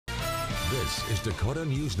This is Dakota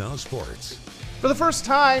News Now Sports. For the first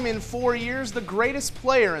time in 4 years, the greatest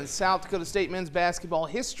player in South Dakota State men's basketball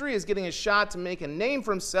history is getting a shot to make a name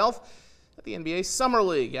for himself at the NBA Summer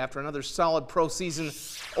League. After another solid pro season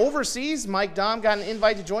overseas, Mike Daum got an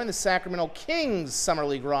invite to join the Sacramento Kings Summer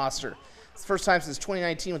League roster. It's the first time since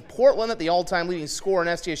 2019 with Portland that the all-time leading scorer in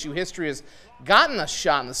SDSU history has gotten a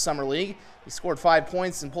shot in the Summer League. He scored 5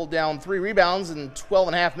 points and pulled down 3 rebounds in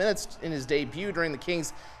 12.5 minutes in his debut during the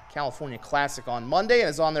Kings California Classic on Monday, and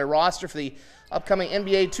is on their roster for the upcoming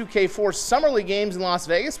NBA 2K4 Summer League games in Las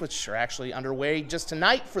Vegas, which are actually underway just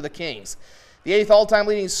tonight for the Kings. The 8th all-time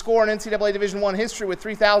leading scorer in NCAA Division I history with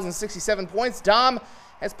 3,067 points, Daum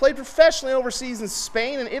has played professionally overseas in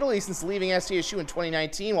Spain and Italy since leaving SDSU in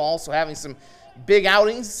 2019, while also having some big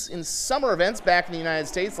outings in summer events back in the United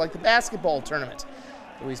States, like the basketball tournament.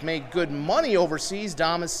 Though he's made good money overseas,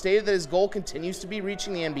 Daum has stated that his goal continues to be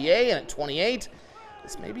reaching the NBA, and at 28,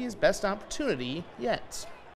 this may be his best opportunity yet.